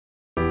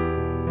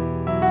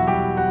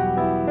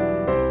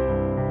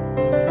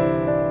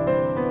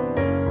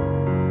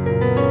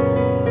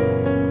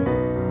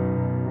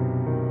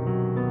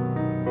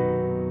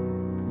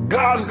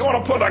God's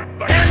gonna put a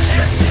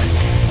cancer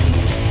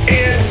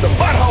in the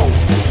butthole.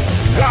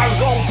 God's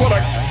gonna put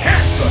a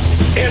cancer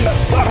in the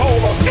butthole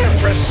of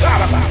every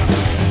sodomite.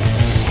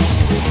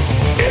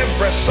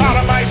 Every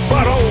sodomite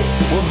butthole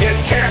will get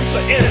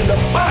cancer in the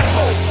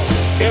butthole.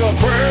 It'll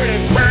burn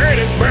and burn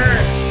and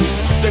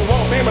burn. They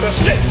won't be able to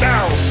sit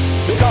down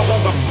because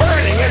of the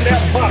burning in their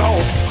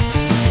butthole.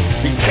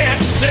 You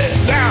can't sit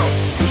down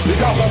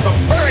because of the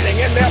burning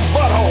in their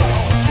butthole.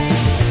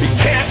 You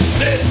can't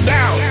sit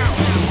down.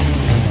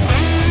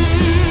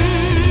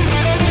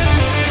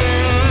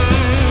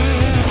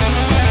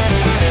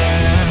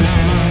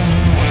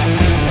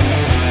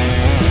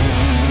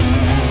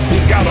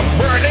 He's got a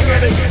burning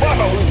in his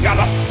butthole. He's got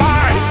a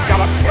fire. He's got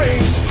a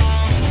flame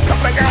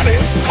coming out of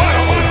his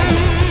butthole.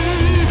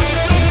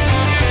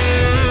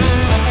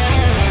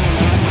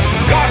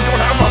 God's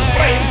gonna have a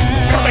flame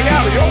coming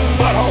out of your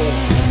butthole.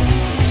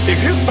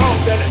 If you thought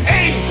that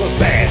AIDS was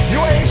bad, you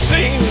ain't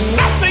seen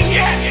nothing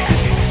yet.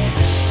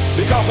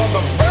 Because of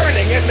the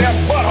burning in their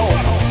butthole.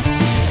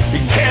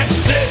 You can't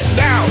sit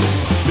down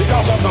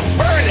because of the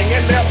burning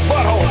in their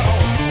butthole.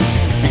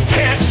 You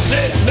can't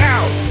sit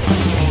down.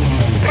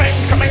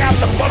 Flames coming out of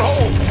the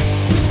butthole.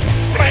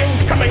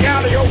 Flames coming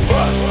out of your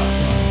butt.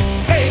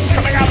 Flames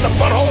coming out of the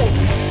butthole.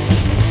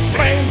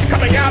 Flames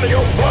coming out of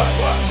your butt.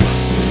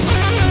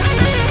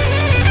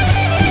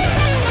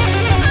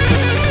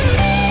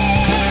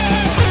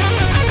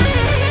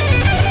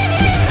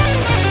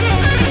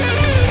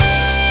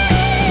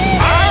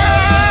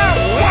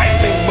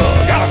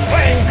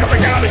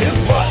 Coming out of his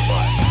butt,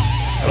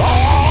 and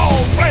all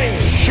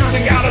flames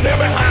shooting out of there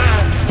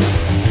behind.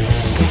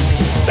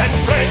 That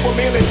flame will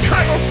be an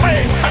eternal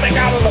flame coming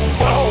out of the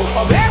butthole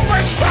of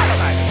every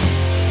sodomite.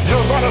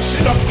 You're going to see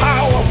the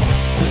power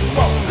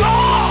of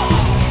God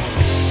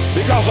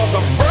because of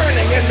the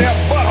burning in their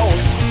butthole.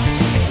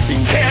 You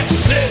can't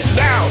sit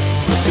down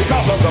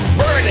because of the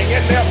burning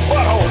in their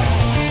butthole.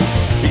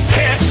 You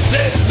can't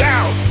sit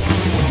down.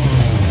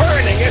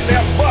 Burning in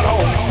their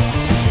butthole.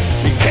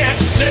 You can't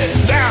sit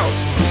down.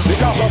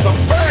 Because of the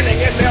burning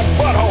in their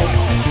butthole.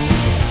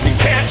 You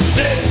can't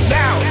sit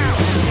down.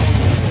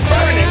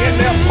 Burning in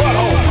their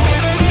butthole.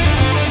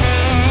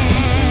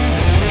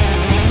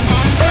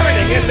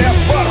 Burning in their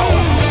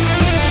butthole.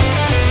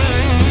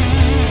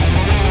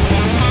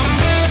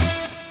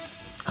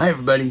 Hi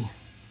everybody.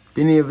 If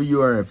any of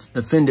you are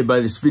offended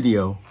by this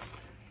video,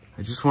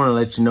 I just want to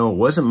let you know it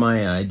wasn't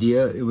my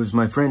idea. It was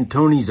my friend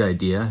Tony's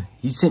idea.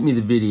 He sent me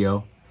the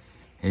video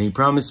and he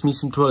promised me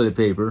some toilet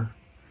paper.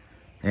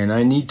 And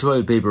I need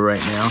toilet paper right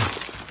now.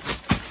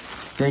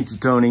 Thank you,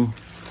 Tony.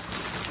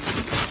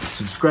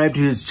 Subscribe to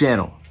his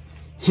channel,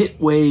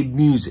 Hitwave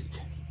Music.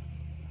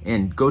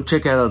 And go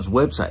check out his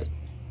website,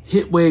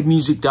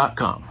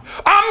 hitwavemusic.com.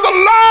 I'm the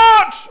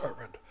Lord's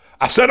servant.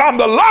 I said I'm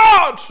the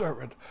Lord's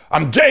servant.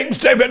 I'm James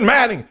David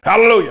Manning.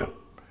 Hallelujah.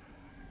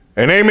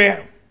 And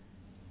amen.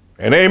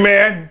 And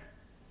amen.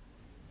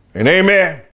 And amen.